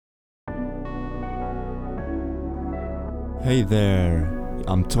Hey there,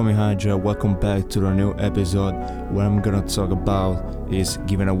 I'm Tommy Hydra. Welcome back to the new episode. What I'm gonna talk about is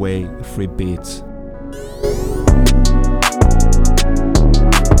giving away free beats.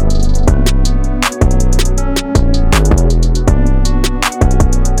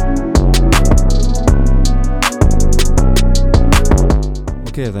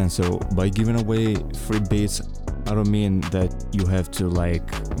 Okay then, so by giving away free beats, I don't mean that you have to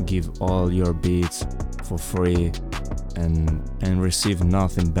give all your beats for free and receive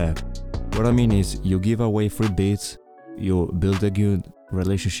nothing back. What I mean is you give away free beats, you build a good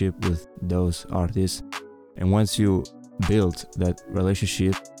relationship with those artists, and once you build that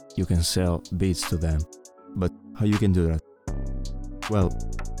relationship, you can sell beats to them. But how you can do that? Well,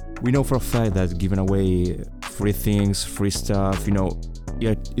 we know for a fact that giving away free things, free stuff,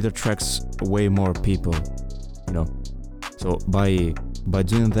 it attracts way more people, So by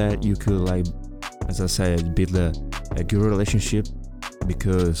doing that, you could as I said, build a good relationship,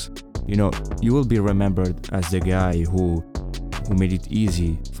 because you will be remembered as the guy who made it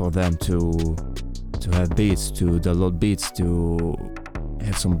easy for them to have beats, to download beats, to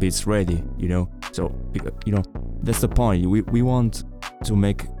have some beats ready, So that's the point. We want to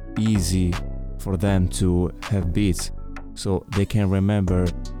make easy for them to have beats, so they can remember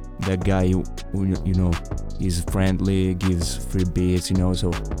that guy who is friendly, gives free beats,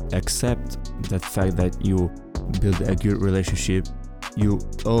 So accept that fact that you build a good relationship. You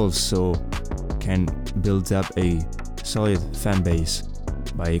also can build up a solid fan base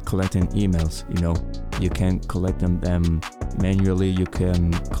by collecting emails. You can collect them manually. You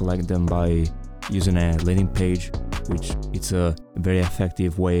can collect them by using a landing page, which it's a very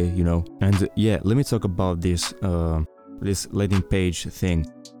effective way. And let me talk about this landing page thing,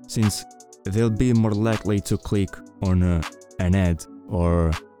 since they'll be more likely to click on an ad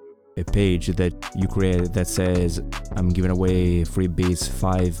or a page that you create that says I'm giving away free beats,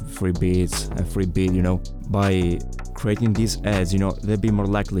 5 free beats, a free beat. By creating these ads, they'll be more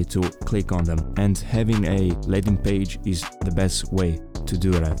likely to click on them, and having a landing page is the best way to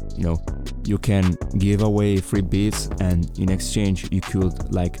do that. You can give away free beats, and in exchange you could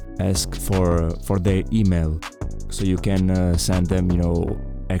ask for their email, so you can send them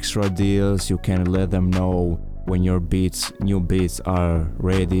extra deals. You can let them know when your new beats are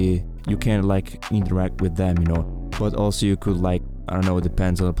ready. You can interact with them, But also you could I don't know,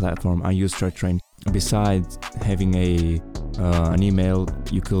 depends on the platform. I use TradeTrain. Besides having an email,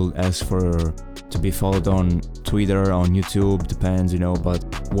 you could ask to be followed on Twitter, on YouTube, depends, But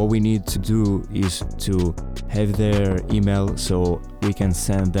what we need to do is to have their email, so we can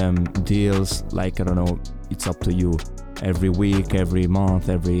send them deals. I don't know, it's up to you. Every week, every month,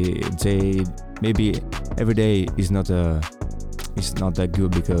 every day. Maybe every day is not that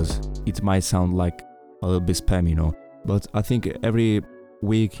good, because it might sound like a little bit spam, But I think every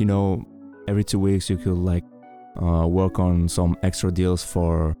week, every 2 weeks, you could work on some extra deals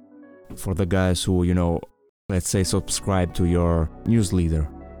for the guys who let's say subscribe to your newsletter,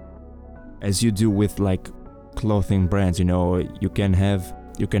 as you do with clothing brands. You can have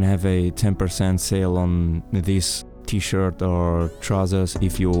a 10% sale on this t-shirt or trousers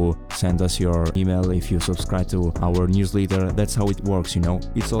if you send us your email, if you subscribe to our newsletter. That's how it works.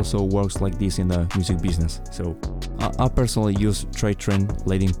 It also works like this in the music business. So I personally use TradeTrain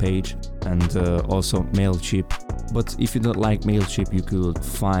landing page and also Mailchimp. But if you don't like Mailchimp, you could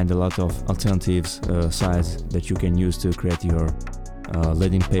find a lot of alternatives sites that you can use to create your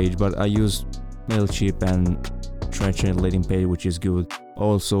landing page. But I use Mailchimp and TradeTrain landing page, which is good.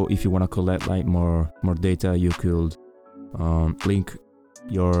 Also, if you want to collect more data, you could link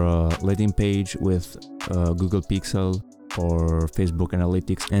your landing page with Google Pixel or Facebook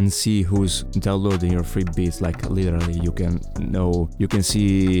Analytics and see who's downloading your free beats. Literally, you can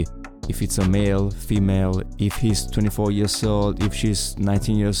see if it's a male, female, if he's 24 years old, if she's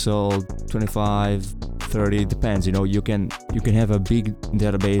 19 years old, 25, 30, depends. You can have a big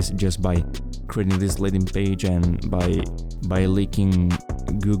database just by creating this landing page and by linking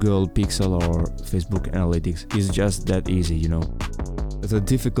Google Pixel or Facebook Analytics. It's just that easy. The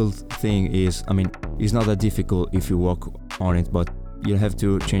difficult thing is, it's not that difficult if you work on it, but you have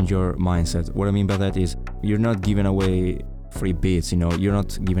to change your mindset. What I mean by that is, you're not giving away free beats. You're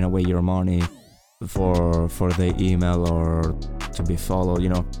not giving away your money for the email or to be followed.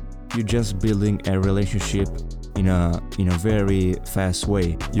 You're just building a relationship in a very fast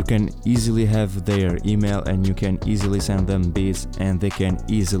way. You can easily have their email, and you can easily send them beats, and they can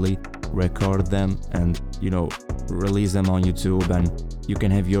easily record them and release them on YouTube, and you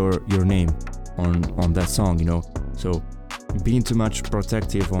can have your name on that song. So being too much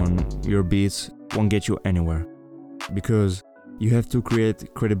protective on your beats won't get you anywhere. because you have to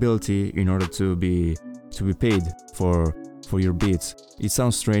create credibility in order to be paid for your beats. It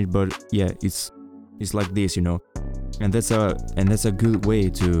sounds strange, but yeah, it's like this, and that's a good way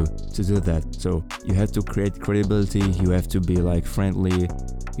to do that. So you have to create credibility, you have to be like friendly,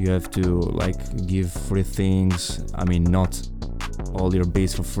 you have to like give free things. I mean, not all your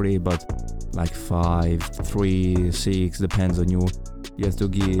beats for free, but like 5, 3, 6, depends on you. You have to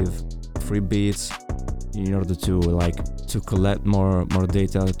give free beats in order to collect more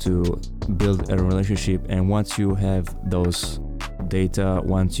data, to build a relationship. And once you have those data,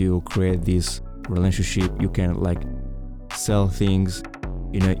 once you create this relationship, you can like sell things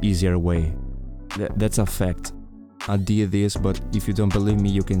in an easier way. That's a fact. I did this, but if you don't believe me,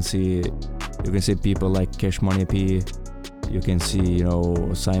 you can see people like Cash Money P, you can see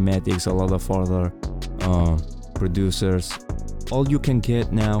Cymatics, a lot of other producers. All you can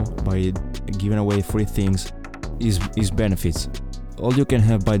get now by giving away free things is benefits. All you can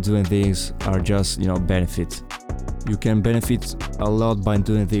have by doing this are just benefits. You can benefit a lot by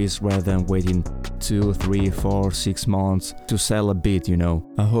doing this rather than waiting 2, 3, 4, 6 months to sell a beat.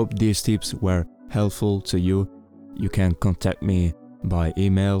 I hope these tips were helpful to you. You can contact me by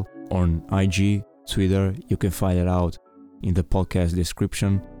email, on IG, Twitter. You can find it out in the podcast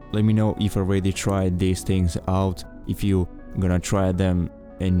description. Let me know if you already tried these things out. If you gonna try them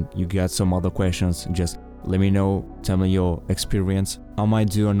and you got some other questions, just let me know. Tell me your experience. I might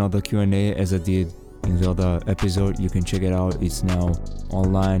do another Q&A as I did in the other episode. You can check it out. It's now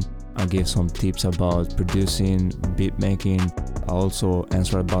online. I gave some tips about producing, beat making. I also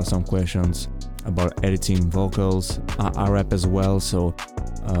answered about some questions about editing vocals. I rap as well, so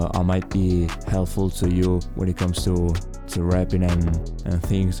I might be helpful to you when it comes to rapping and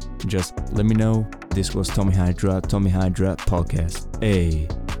things. Just let me know. This was Tommy Hydra Podcast. Hey.